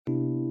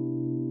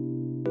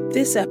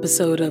This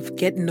episode of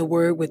Get in the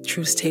Word with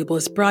Truth Table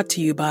is brought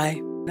to you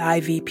by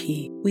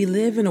IVP. We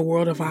live in a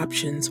world of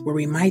options where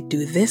we might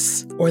do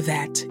this or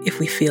that if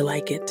we feel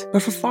like it.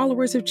 But for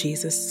followers of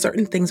Jesus,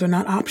 certain things are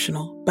not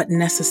optional, but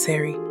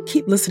necessary.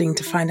 Keep listening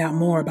to find out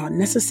more about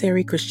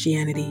Necessary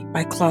Christianity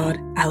by Claude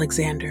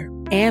Alexander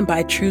and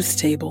by Truth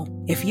Table.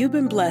 If you've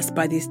been blessed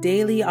by these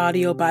daily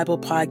audio Bible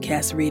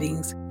podcast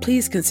readings,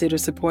 please consider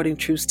supporting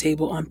Truth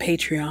Table on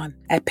Patreon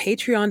at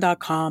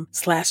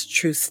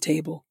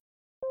patreon.com/truthstable.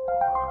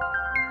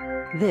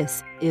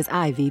 This is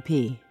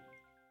IVP.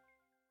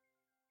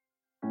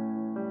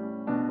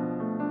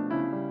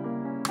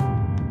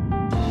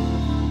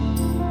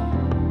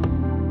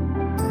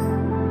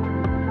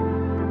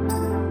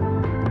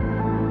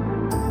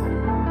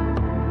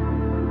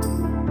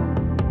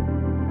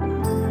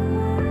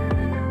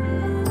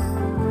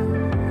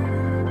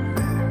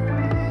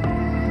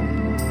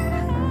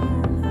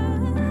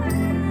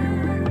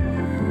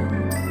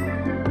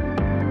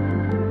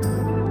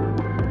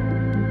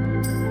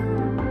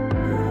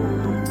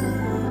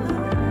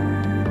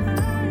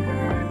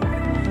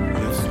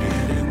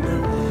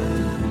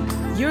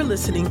 You're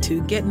listening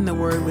to Get in the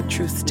Word with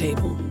Truth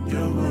Table.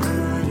 Your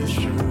word is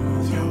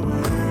truth, your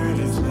word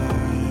is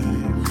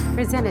life.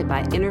 Presented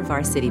by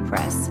InterVarsity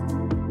Press.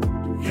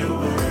 Your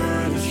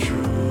word is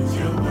truth,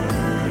 your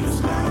word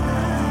is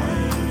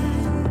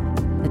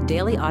life. A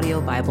daily audio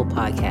Bible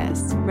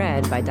podcast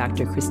read by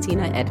Dr.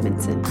 Christina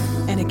Edmondson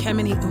And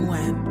Ekemini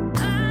Uwan.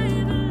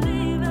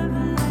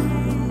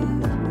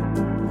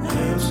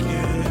 Let's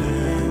get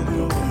in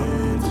the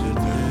word today.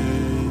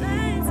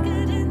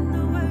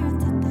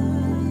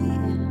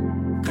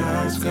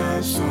 God's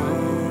got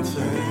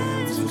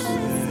something to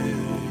say.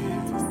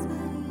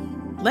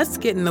 Let's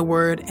get in the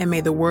Word, and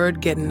may the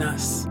Word get in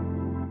us.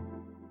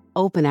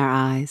 Open our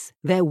eyes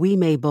that we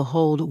may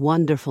behold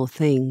wonderful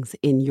things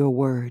in your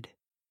word.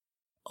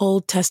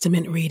 Old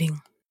Testament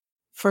reading.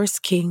 1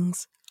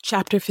 Kings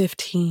chapter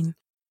 15,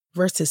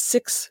 verses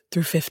 6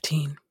 through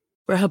 15.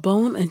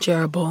 Rehoboam and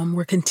Jeroboam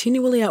were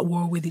continually at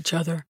war with each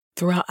other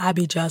throughout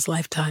Abijah's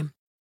lifetime.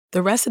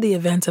 The rest of the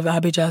events of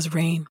Abijah's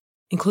reign,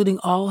 including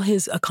all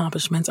his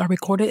accomplishments, are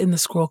recorded in the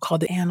scroll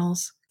called the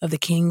Annals of the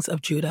Kings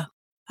of Judah.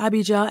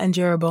 Abijah and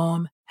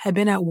Jeroboam had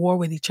been at war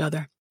with each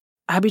other.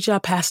 Abijah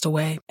passed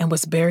away and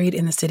was buried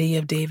in the city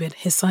of David.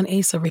 His son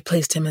Asa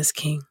replaced him as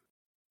king.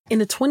 In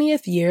the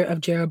 20th year of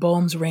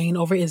Jeroboam's reign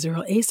over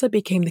Israel, Asa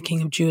became the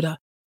king of Judah.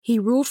 He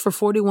ruled for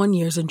 41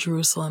 years in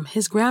Jerusalem.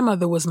 His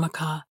grandmother was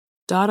Maacah,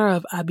 daughter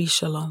of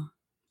Abishalom.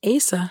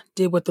 Asa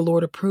did what the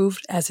Lord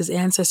approved, as his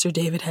ancestor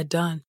David had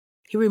done.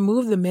 He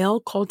removed the male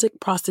cultic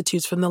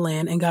prostitutes from the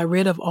land and got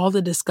rid of all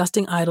the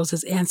disgusting idols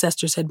his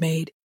ancestors had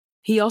made.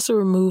 He also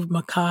removed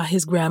Maacah,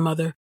 his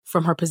grandmother,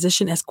 from her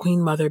position as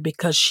queen mother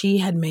because she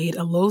had made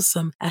a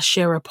loathsome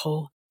Asherah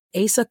pole.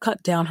 Asa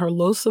cut down her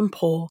loathsome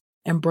pole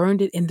and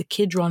burned it in the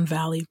Kidron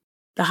Valley.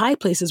 The high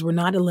places were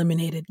not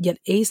eliminated, yet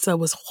Asa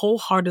was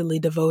wholeheartedly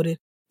devoted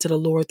to the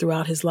Lord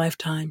throughout his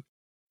lifetime.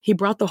 He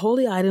brought the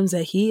holy items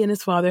that he and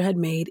his father had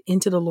made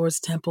into the Lord's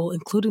temple,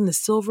 including the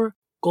silver,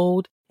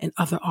 gold, and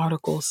other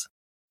articles.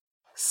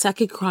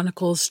 2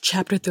 Chronicles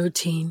chapter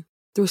 13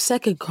 through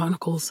 2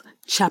 Chronicles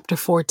chapter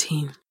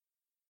 14.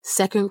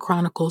 2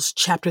 Chronicles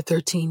chapter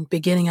 13,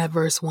 beginning at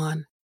verse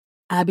 1.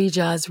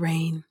 Abijah's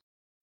reign.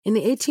 In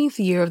the 18th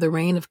year of the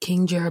reign of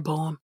King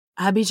Jeroboam,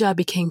 Abijah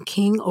became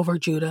king over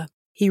Judah.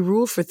 He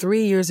ruled for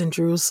 3 years in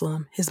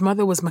Jerusalem. His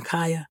mother was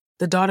Micaiah,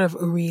 the daughter of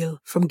Uriel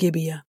from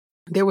Gibeah.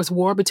 There was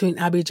war between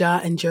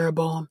Abijah and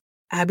Jeroboam.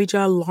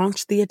 Abijah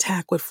launched the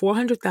attack with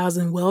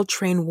 400,000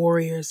 well-trained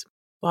warriors,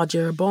 while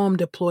Jeroboam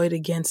deployed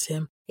against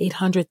him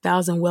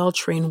 800,000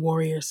 well-trained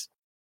warriors.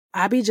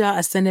 Abijah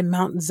ascended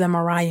Mount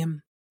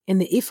Zemaraim in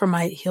the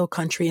Ephraimite hill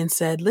country and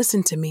said,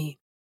 "Listen to me,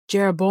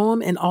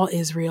 Jeroboam and all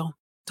Israel.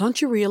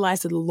 Don't you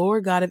realize that the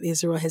Lord God of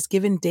Israel has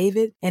given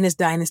David and his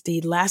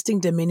dynasty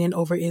lasting dominion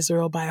over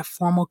Israel by a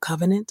formal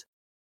covenant?"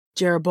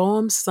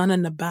 Jeroboam, son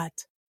of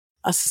Nebat,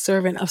 a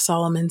servant of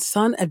Solomon,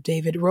 son of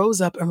David,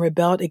 rose up and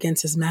rebelled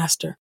against his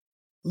master.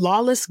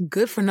 Lawless,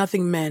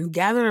 good-for-nothing men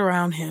gathered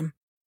around him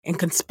and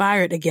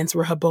conspired against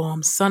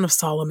Rehoboam, son of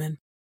Solomon,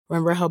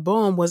 when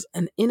Rehoboam was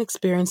an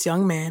inexperienced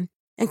young man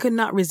and could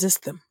not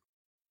resist them.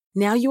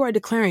 Now you are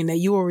declaring that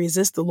you will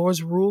resist the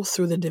Lord's rule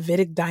through the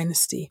Davidic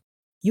dynasty.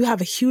 You have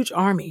a huge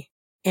army,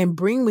 and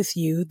bring with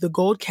you the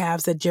gold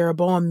calves that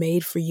Jeroboam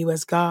made for you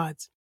as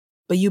gods.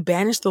 But you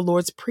banished the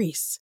Lord's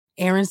priests,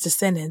 Aaron's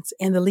descendants,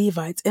 and the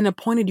Levites, and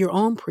appointed your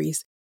own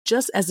priests,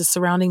 just as the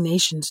surrounding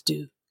nations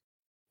do.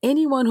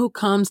 Anyone who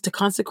comes to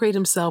consecrate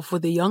himself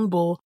with a young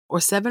bull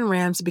or 7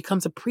 rams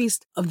becomes a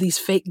priest of these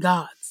fake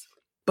gods.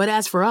 But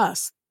as for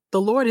us,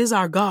 the Lord is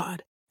our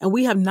God, and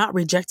we have not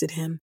rejected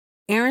him.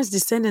 Aaron's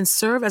descendants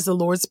serve as the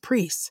Lord's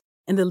priests,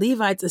 and the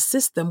Levites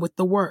assist them with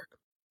the work.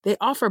 They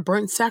offer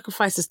burnt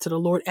sacrifices to the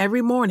Lord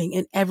every morning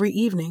and every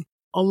evening,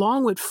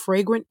 along with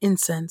fragrant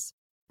incense.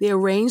 They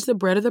arrange the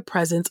bread of the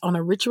presence on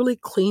a ritually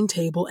clean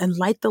table and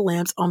light the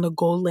lamps on the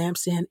gold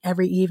lampstand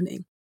every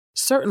evening.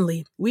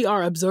 Certainly, we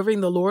are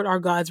observing the Lord our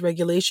God's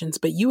regulations,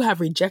 but you have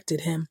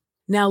rejected him.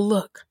 Now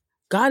look,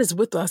 God is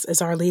with us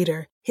as our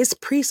leader. His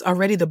priests are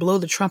ready to blow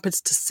the trumpets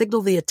to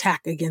signal the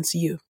attack against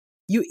you.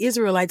 You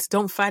Israelites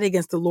don't fight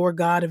against the Lord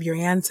God of your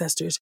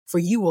ancestors, for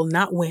you will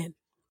not win."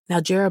 Now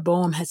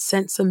Jeroboam had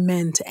sent some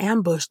men to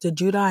ambush the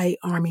Judahite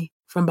army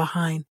from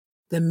behind.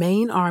 The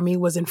main army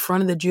was in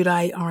front of the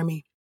Judahite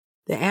army.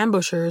 The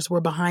ambushers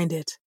were behind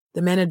it.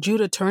 The men of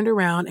Judah turned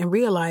around and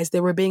realized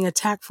they were being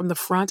attacked from the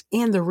front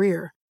and the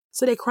rear.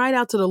 So they cried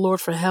out to the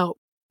Lord for help.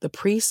 The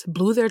priests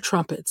blew their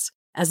trumpets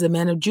as the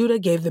men of Judah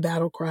gave the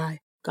battle cry.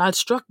 God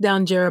struck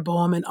down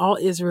Jeroboam and all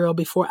Israel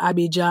before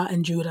Abijah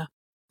and Judah.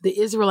 The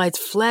Israelites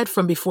fled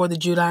from before the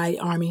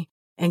Judahite army,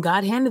 and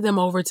God handed them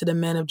over to the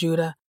men of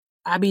Judah.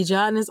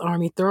 Abijah and his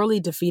army thoroughly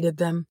defeated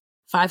them.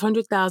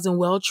 500,000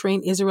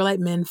 well-trained Israelite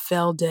men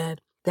fell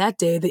dead. That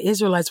day the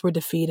Israelites were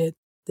defeated.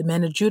 The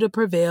men of Judah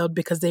prevailed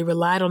because they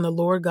relied on the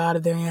Lord God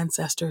of their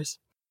ancestors.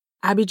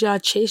 Abijah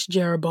chased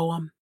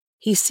Jeroboam.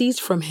 He seized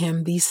from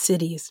him these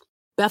cities: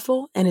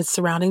 Bethel and its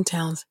surrounding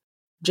towns,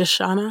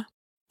 Jeshanah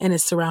and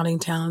its surrounding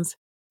towns,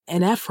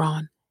 and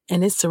Ephron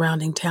and its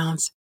surrounding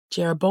towns.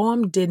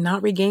 Jeroboam did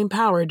not regain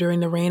power during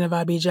the reign of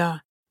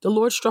Abijah. The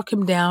Lord struck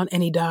him down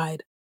and he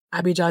died.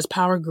 Abijah's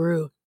power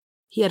grew.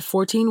 He had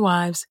 14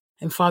 wives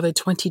and fathered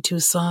 22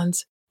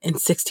 sons and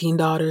 16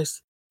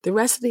 daughters. The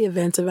rest of the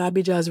events of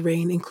Abijah's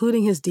reign,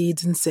 including his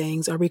deeds and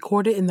sayings, are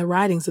recorded in the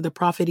writings of the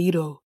prophet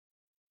Iddo.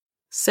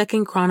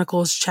 2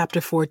 Chronicles chapter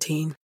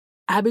 14.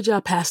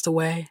 Abijah passed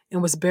away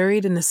and was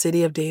buried in the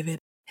city of David.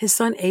 His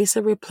son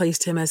Asa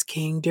replaced him as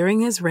king.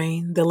 During his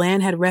reign, the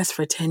land had rest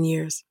for 10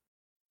 years.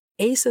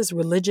 Asa's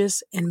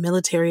religious and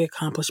military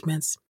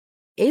accomplishments.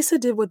 Asa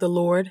did what the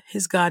Lord,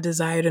 his God,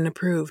 desired and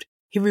approved.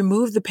 He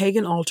removed the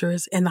pagan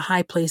altars and the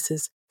high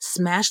places,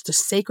 smashed the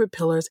sacred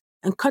pillars,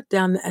 and cut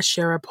down the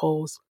Asherah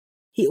poles.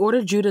 He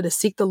ordered Judah to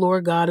seek the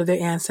Lord God of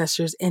their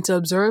ancestors and to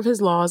observe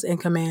his laws and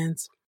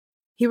commands.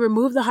 He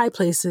removed the high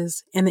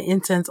places and the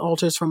incense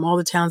altars from all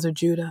the towns of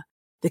Judah.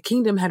 The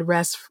kingdom had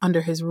rest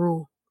under his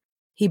rule.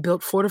 He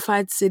built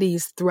fortified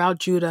cities throughout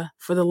Judah,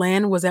 for the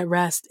land was at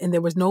rest and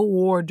there was no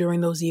war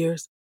during those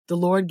years. The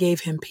Lord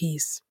gave him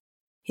peace.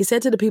 He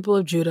said to the people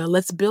of Judah,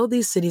 "Let's build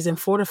these cities and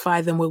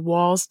fortify them with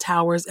walls,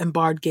 towers, and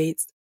barred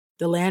gates.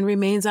 The land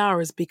remains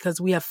ours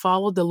because we have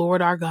followed the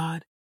Lord our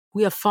God.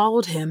 We have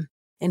followed him,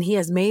 and he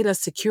has made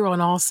us secure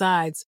on all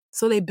sides."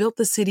 So they built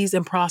the cities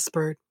and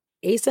prospered.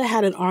 Asa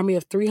had an army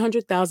of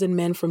 300,000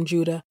 men from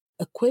Judah,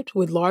 equipped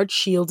with large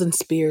shields and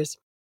spears.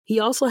 He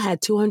also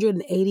had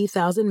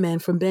 280,000 men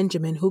from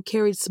Benjamin who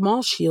carried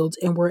small shields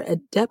and were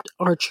adept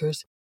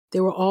archers. They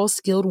were all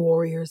skilled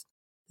warriors.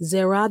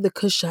 Zerah the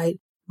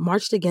Cushite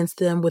marched against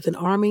them with an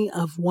army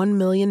of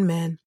 1,000,000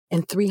 men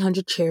and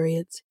 300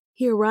 chariots.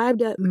 He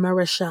arrived at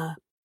Mareshah,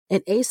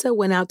 and Asa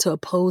went out to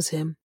oppose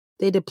him.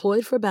 They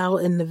deployed for battle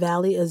in the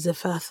valley of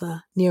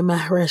Zephathah near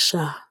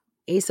Mareshah.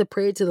 Asa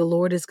prayed to the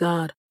Lord his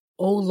God,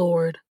 "O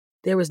Lord,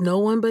 there is no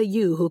one but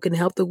you who can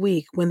help the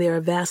weak when they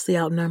are vastly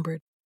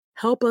outnumbered.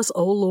 Help us,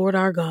 O Lord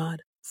our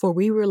God, for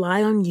we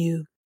rely on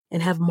you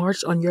and have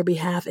marched on your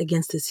behalf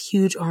against this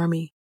huge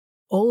army.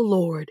 O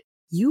Lord,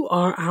 you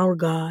are our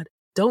God.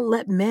 Don't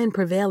let men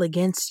prevail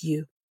against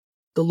you."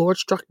 The Lord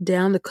struck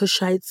down the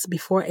Cushites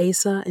before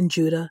Asa and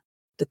Judah.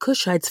 The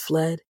Cushites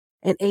fled,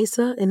 and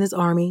Asa and his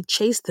army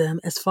chased them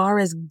as far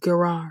as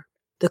Gerar.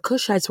 The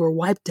Cushites were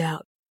wiped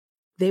out.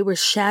 They were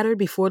shattered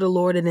before the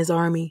Lord and his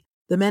army.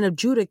 The men of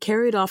Judah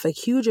carried off a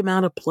huge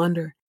amount of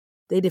plunder.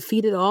 They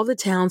defeated all the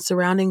towns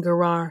surrounding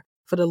Gerar,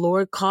 for the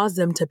Lord caused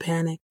them to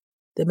panic.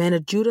 The men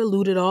of Judah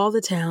looted all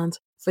the towns,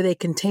 for they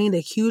contained a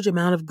huge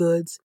amount of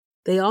goods.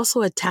 They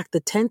also attacked the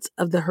tents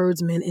of the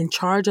herdsmen in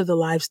charge of the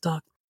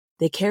livestock.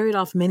 They carried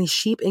off many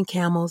sheep and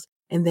camels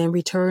and then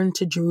returned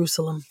to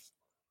Jerusalem.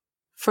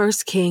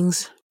 1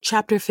 Kings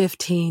chapter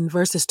 15,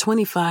 verses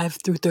 25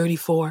 through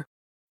 34.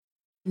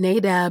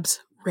 Nadab's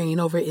reign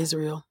over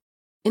Israel.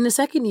 In the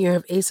second year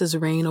of Asa's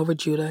reign over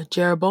Judah,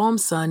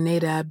 Jeroboam's son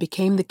Nadab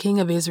became the king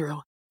of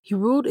Israel. He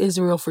ruled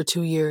Israel for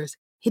 2 years.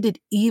 He did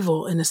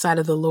evil in the sight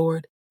of the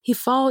Lord. He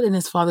followed in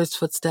his father's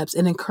footsteps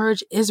and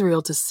encouraged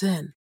Israel to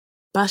sin.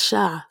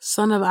 Baasha,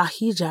 son of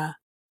Ahijah,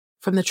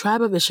 from the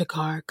tribe of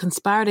Issachar,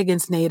 conspired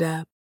against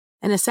Nadab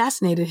and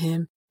assassinated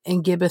him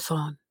in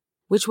Gibbethon,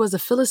 which was a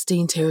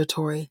Philistine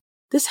territory.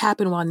 This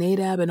happened while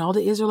Nadab and all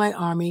the Israelite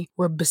army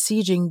were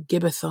besieging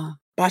Gibbethon.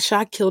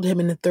 Baasha killed him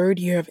in the 3rd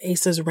year of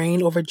Asa's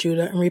reign over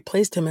Judah and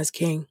replaced him as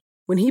king.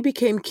 When he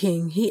became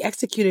king, he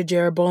executed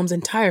Jeroboam's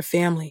entire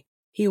family.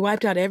 He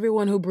wiped out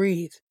everyone who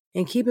breathed,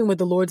 in keeping with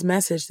the Lord's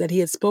message that he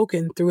had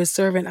spoken through his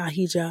servant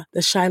Ahijah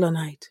the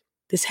Shilonite.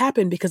 This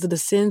happened because of the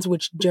sins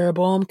which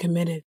Jeroboam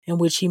committed and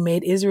which he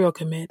made Israel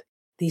commit.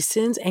 These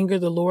sins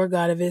angered the Lord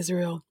God of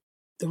Israel.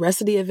 The rest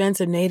of the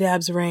events of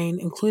Nadab's reign,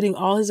 including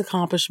all his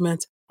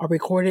accomplishments, are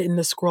recorded in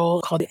the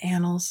scroll called the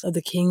Annals of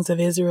the Kings of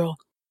Israel.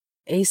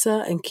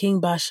 Asa and King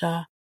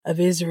Baasha of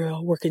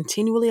Israel were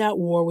continually at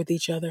war with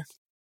each other.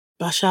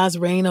 Baasha's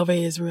reign over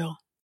Israel.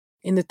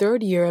 In the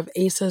 3rd year of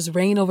Asa's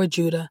reign over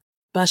Judah,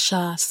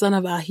 Baasha, son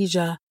of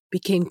Ahijah,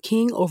 became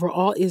king over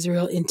all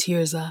Israel in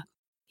Tirzah.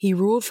 He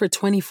ruled for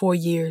 24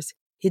 years.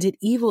 He did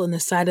evil in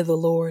the sight of the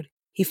Lord.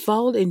 He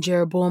followed in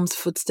Jeroboam's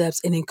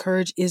footsteps and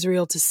encouraged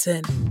Israel to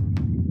sin.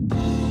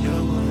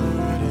 Your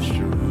word is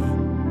true.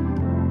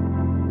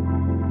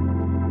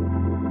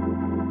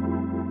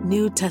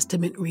 New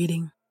Testament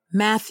reading.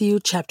 Matthew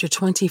chapter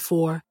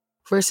 24,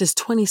 verses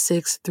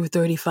 26 through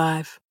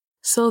 35.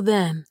 So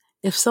then,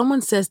 if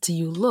someone says to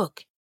you,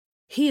 "Look,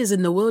 he is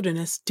in the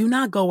wilderness," do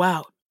not go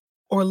out.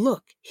 Or,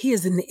 "Look, he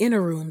is in the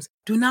inner rooms,"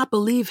 do not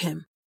believe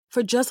him.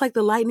 For just like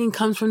the lightning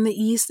comes from the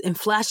east and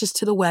flashes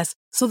to the west,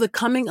 so the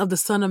coming of the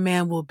Son of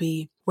Man will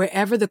be.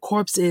 Wherever the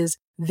corpse is,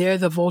 there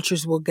the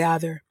vultures will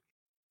gather.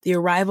 The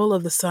arrival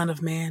of the Son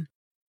of Man.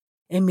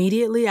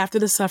 Immediately after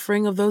the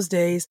suffering of those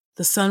days,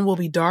 the sun will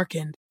be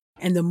darkened,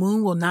 and the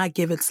moon will not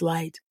give its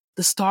light.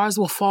 The stars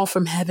will fall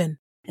from heaven,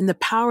 and the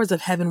powers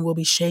of heaven will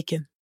be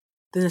shaken.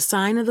 Then the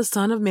sign of the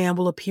Son of Man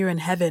will appear in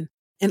heaven,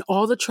 and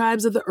all the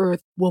tribes of the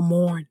earth will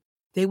mourn.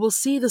 They will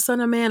see the Son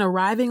of Man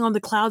arriving on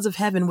the clouds of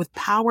heaven with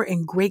power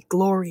and great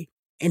glory,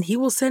 and he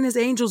will send his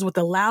angels with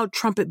a loud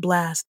trumpet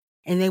blast,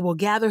 and they will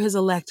gather his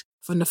elect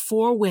from the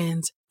four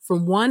winds,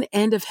 from one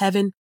end of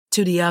heaven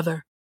to the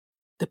other.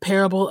 The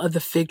parable of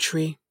the fig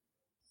tree.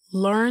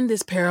 Learn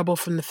this parable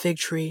from the fig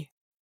tree.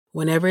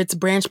 Whenever its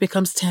branch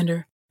becomes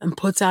tender and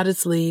puts out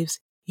its leaves,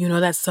 you know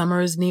that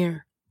summer is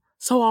near.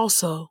 So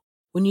also,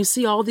 when you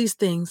see all these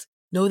things,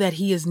 know that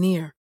he is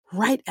near,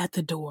 right at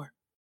the door.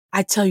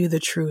 I tell you the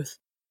truth.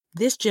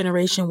 This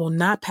generation will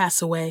not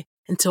pass away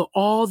until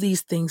all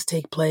these things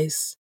take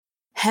place.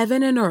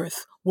 Heaven and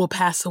earth will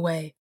pass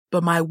away,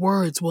 but my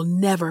words will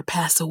never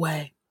pass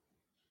away.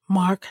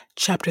 Mark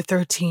chapter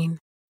 13,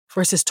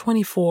 verses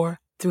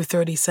 24 through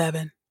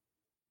 37.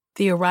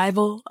 The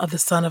arrival of the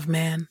Son of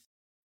Man.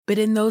 But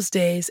in those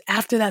days,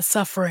 after that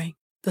suffering,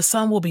 the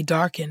sun will be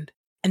darkened,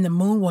 and the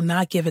moon will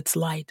not give its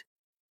light.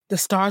 The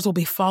stars will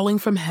be falling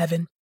from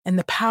heaven, and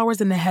the powers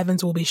in the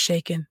heavens will be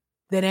shaken.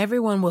 Then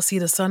everyone will see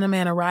the Son of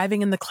Man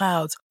arriving in the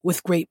clouds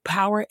with great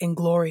power and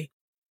glory.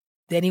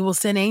 Then he will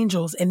send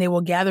angels, and they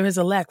will gather his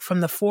elect from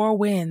the four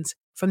winds,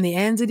 from the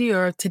ends of the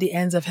earth to the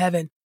ends of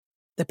heaven.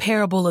 The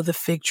parable of the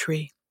fig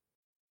tree.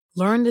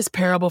 Learn this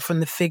parable from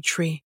the fig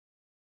tree.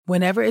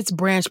 Whenever its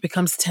branch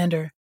becomes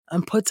tender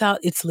and puts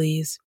out its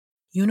leaves,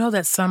 you know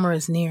that summer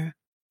is near.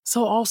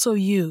 So also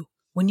you,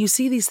 when you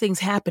see these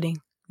things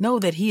happening, know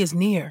that he is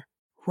near,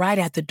 right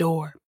at the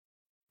door.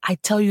 I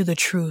tell you the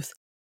truth.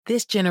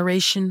 This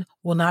generation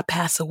will not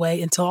pass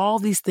away until all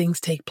these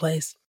things take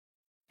place.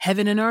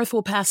 Heaven and earth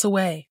will pass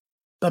away,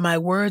 but my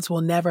words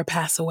will never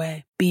pass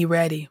away. Be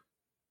ready.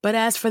 But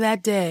as for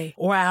that day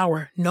or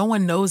hour, no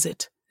one knows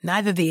it,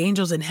 neither the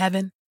angels in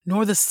heaven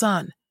nor the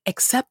Son,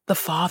 except the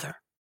Father.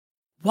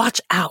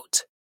 Watch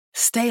out.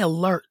 Stay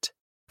alert,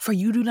 for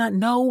you do not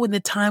know when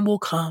the time will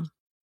come.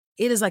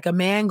 It is like a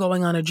man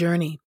going on a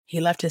journey. He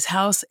left his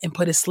house and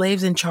put his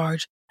slaves in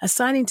charge,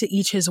 assigning to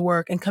each his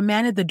work, and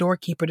commanded the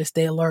doorkeeper to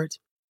stay alert.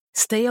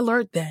 Stay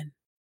alert then,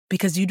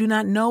 because you do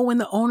not know when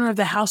the owner of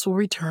the house will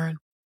return,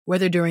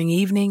 whether during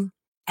evening,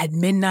 at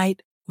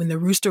midnight, when the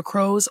rooster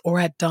crows, or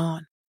at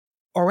dawn.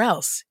 Or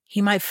else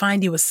he might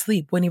find you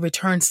asleep when he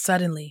returns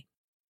suddenly.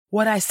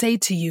 What I say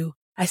to you,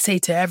 I say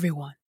to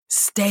everyone,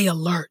 stay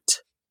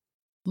alert.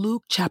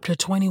 Luke chapter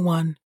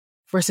 21,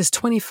 verses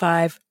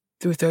 25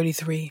 through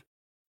 33.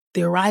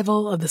 The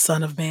arrival of the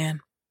Son of Man.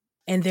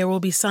 And there will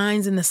be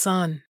signs in the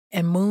sun,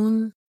 and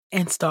moon,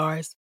 and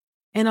stars.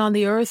 And on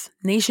the earth,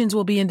 nations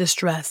will be in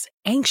distress,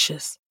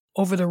 anxious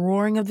over the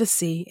roaring of the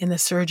sea and the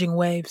surging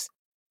waves.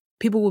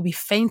 People will be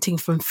fainting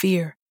from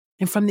fear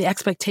and from the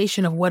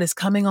expectation of what is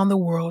coming on the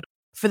world,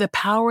 for the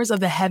powers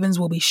of the heavens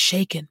will be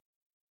shaken.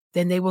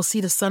 Then they will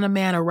see the Son of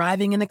Man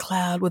arriving in a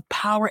cloud with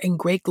power and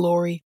great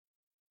glory.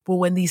 But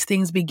when these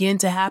things begin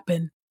to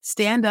happen,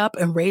 stand up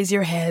and raise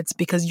your heads,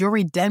 because your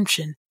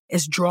redemption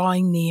is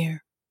drawing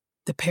near.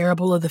 The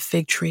parable of the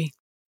fig tree.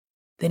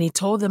 Then he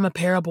told them a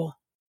parable.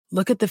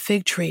 Look at the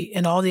fig tree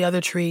and all the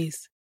other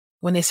trees.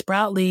 When they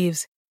sprout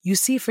leaves, you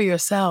see for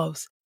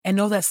yourselves and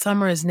know that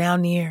summer is now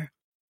near.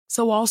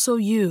 So also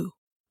you,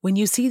 when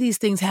you see these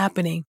things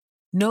happening,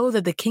 know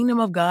that the kingdom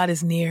of God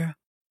is near.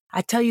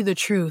 I tell you the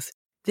truth,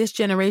 this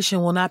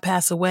generation will not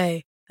pass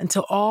away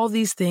until all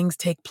these things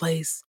take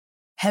place.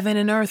 Heaven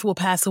and earth will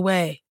pass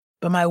away,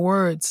 but my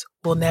words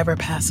will never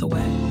pass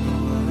away.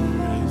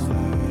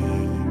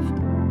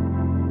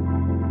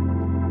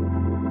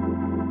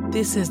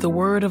 This is the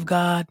word of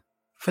God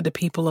for the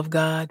people of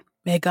God.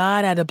 May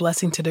God add a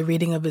blessing to the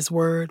reading of his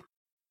word.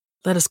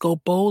 Let us go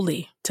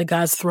boldly to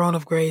God's throne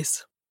of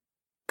grace.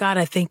 God,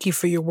 I thank you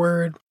for your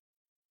word.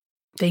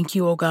 Thank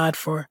you, O God,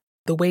 for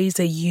the ways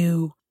that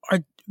you are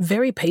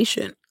very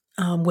patient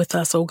with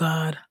us, O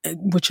God,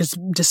 which is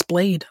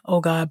displayed, O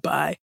God,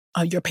 by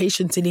your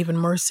patience and even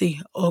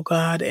mercy, O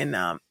God,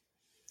 and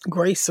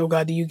grace, O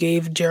God, that you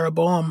gave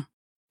Jeroboam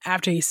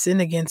after he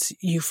sinned against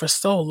you for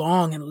so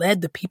long and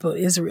led the people of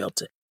Israel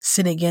to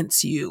sin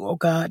against you, O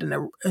God,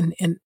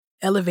 and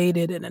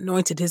elevated and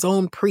anointed his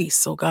own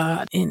priests, O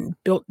God, and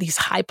built these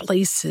high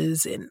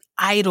places and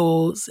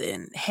idols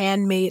and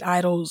handmade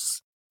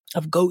idols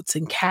of goats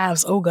and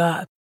calves, O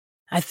God.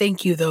 I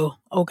thank you, though,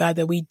 O God,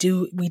 that we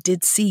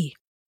did see,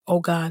 O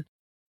God,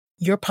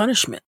 your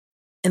punishment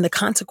and the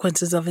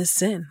consequences of his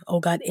sin, oh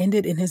God,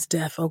 ended in his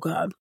death, oh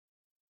God,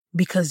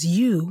 because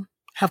you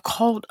have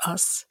called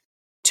us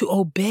to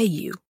obey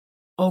you,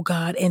 oh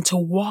God, and to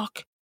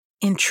walk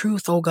in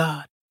truth, oh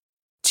God,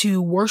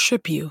 to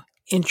worship you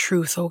in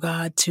truth, oh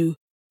God, to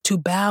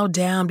bow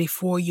down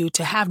before you,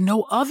 to have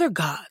no other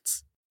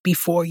gods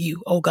before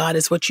you, oh God,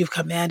 is what you've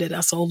commanded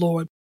us, oh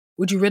Lord.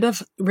 Would you rid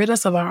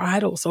us of our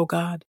idols, oh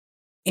God,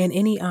 and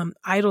any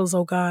idols,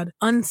 oh God,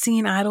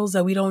 unseen idols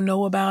that we don't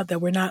know about,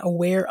 that we're not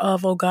aware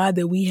of, oh God,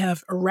 that we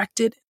have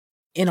erected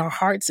in our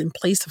hearts in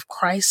place of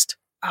Christ,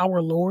 our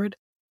Lord.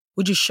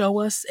 Would you show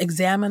us,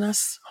 examine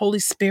us, Holy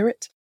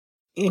Spirit,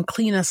 and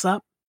clean us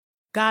up?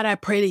 God, I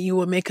pray that you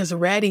will make us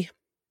ready.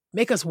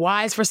 Make us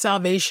wise for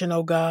salvation,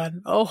 oh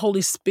God. Oh,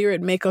 Holy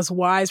Spirit, make us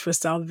wise for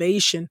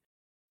salvation.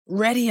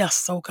 Ready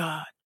us, oh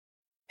God.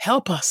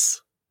 Help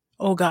us,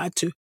 oh God,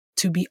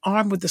 to be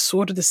armed with the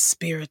sword of the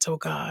Spirit, oh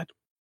God.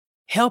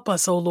 Help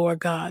us, oh Lord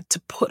God, to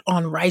put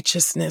on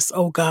righteousness,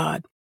 oh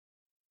God.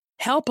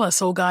 Help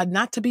us, oh God,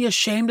 not to be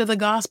ashamed of the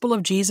gospel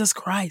of Jesus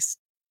Christ.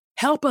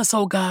 Help us,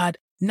 oh God,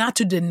 not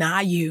to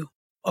deny you,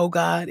 oh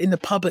God, in the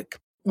public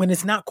when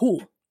it's not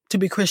cool to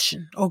be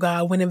Christian, oh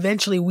God, when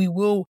eventually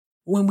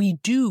when we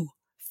do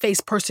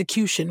face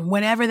persecution,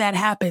 whenever that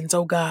happens,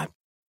 oh God,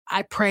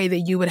 I pray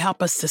that you would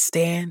help us to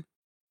stand,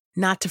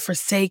 not to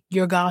forsake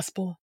your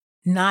gospel,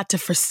 not to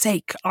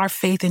forsake our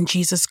faith in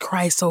Jesus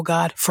Christ, oh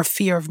God, for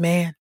fear of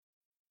man.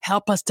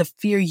 Help us to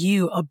fear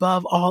you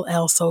above all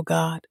else, oh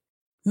God.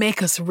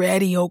 Make us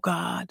ready, oh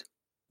God.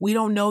 We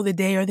don't know the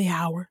day or the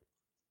hour,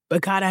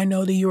 but God, I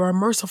know that you are a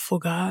merciful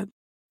God,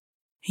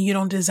 and you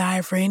don't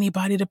desire for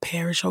anybody to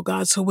perish, oh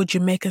God. So would you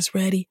make us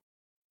ready?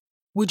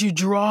 Would you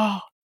draw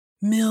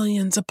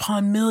millions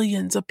upon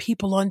millions of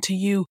people unto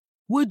you?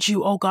 Would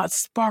you, oh God,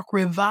 spark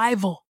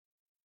revival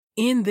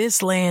in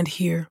this land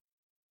here?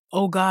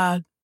 Oh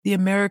God, the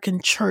American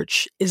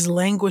church is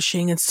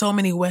languishing in so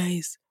many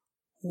ways.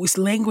 It's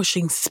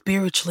languishing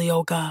spiritually,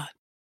 oh God.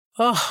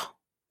 Oh,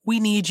 we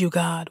need you,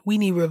 God. We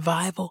need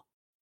revival.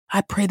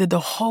 I pray that the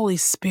Holy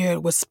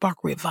Spirit would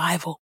spark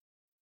revival.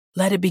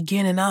 Let it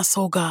begin in us,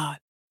 oh God.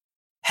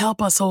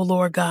 Help us, oh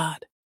Lord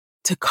God,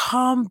 to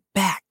come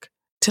back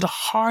to the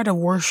heart of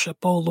worship,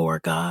 oh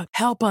Lord God.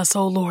 Help us,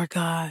 oh Lord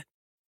God,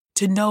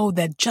 to know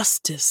that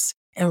justice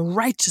and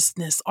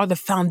righteousness are the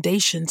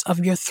foundations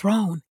of your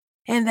throne,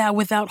 and that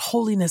without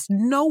holiness,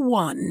 no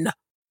one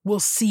will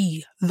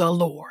see the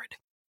Lord.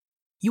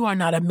 You are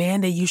not a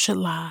man that you should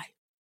lie.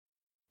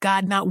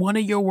 God, not one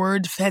of your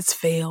words has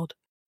failed.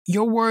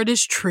 Your word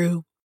is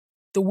true.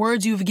 The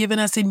words you've given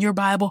us in your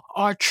Bible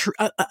are true.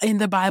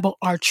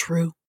 Are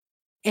true,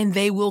 and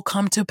they will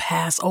come to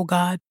pass. Oh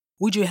God,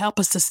 would you help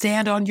us to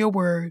stand on your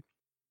word?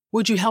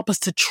 Would you help us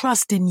to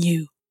trust in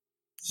you?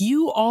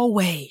 You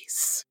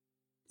always,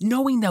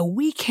 knowing that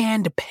we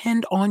can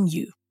depend on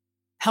you.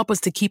 Help us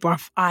to keep our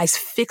eyes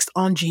fixed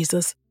on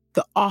Jesus,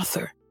 the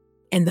author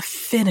and the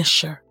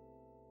finisher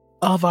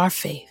of our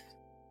faith.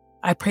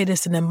 I pray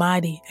this in the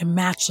mighty and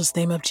matchless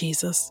name of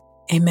Jesus.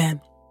 Amen.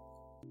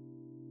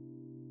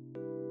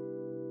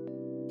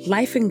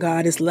 Life in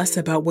God is less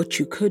about what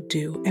you could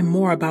do and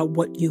more about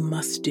what you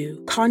must do.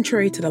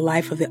 Contrary to the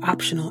life of the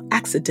optional,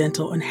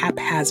 accidental, and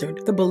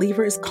haphazard, the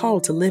believer is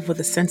called to live with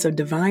a sense of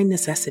divine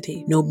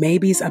necessity. No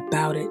maybes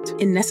about it.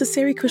 In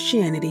Necessary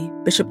Christianity,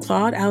 Bishop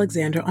Claude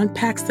Alexander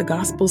unpacks the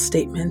gospel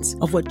statements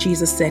of what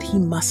Jesus said he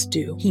must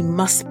do. He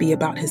must be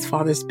about his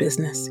Father's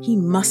business. He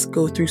must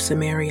go through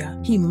Samaria.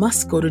 He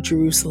must go to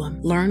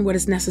Jerusalem. Learn what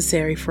is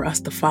necessary for us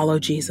to follow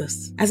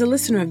Jesus. As a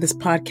listener of this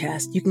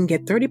podcast, you can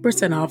get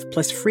 30% off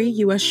plus free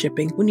U.S.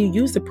 shipping when you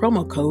use the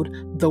promo code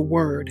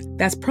THEWORD.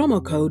 That's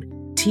promo code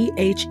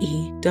THEWORD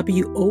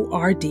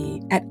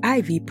at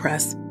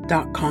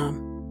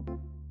ivpress.com.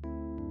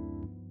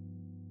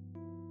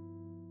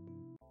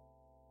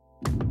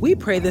 We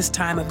pray this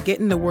time of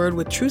Getting the Word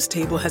with Truth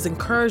Table has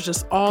encouraged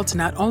us all to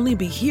not only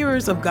be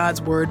hearers of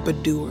God's word,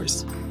 but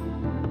doers.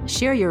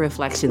 Share your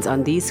reflections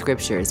on these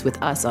scriptures with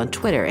us on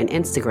Twitter and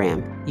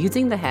Instagram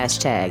using the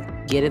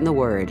hashtag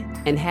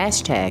 #GetInTheWord and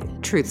hashtag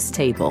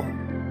TruthsTable.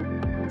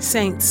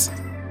 Saints,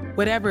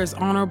 whatever is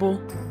honorable,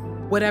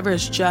 whatever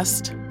is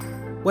just,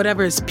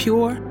 whatever is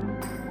pure,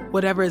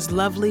 whatever is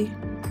lovely,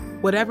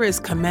 whatever is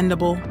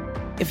commendable,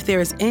 if there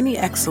is any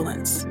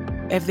excellence,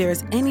 if there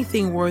is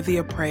anything worthy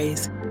of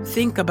praise,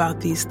 think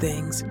about these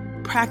things,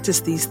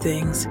 practice these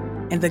things,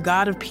 and the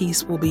God of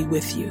peace will be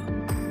with you.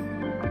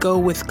 Go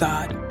with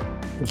God.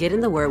 Get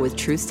in the Word with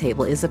Truth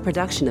Table is a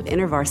production of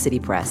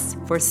InterVarsity Press.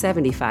 For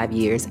 75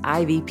 years,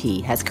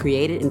 IVP has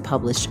created and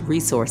published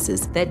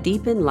resources that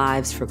deepen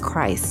lives for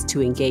Christ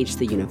to engage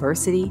the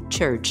university,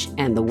 church,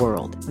 and the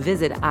world.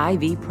 Visit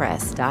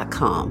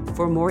ivpress.com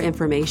for more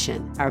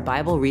information. Our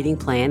Bible reading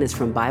plan is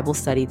from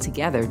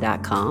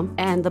BibleStudyTogether.com,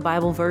 and the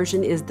Bible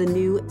version is the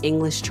new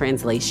English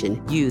translation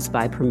used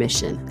by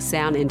permission.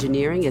 Sound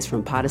engineering is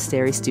from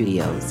Podastery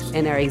Studios,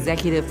 and our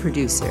executive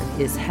producer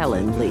is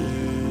Helen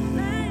Lee.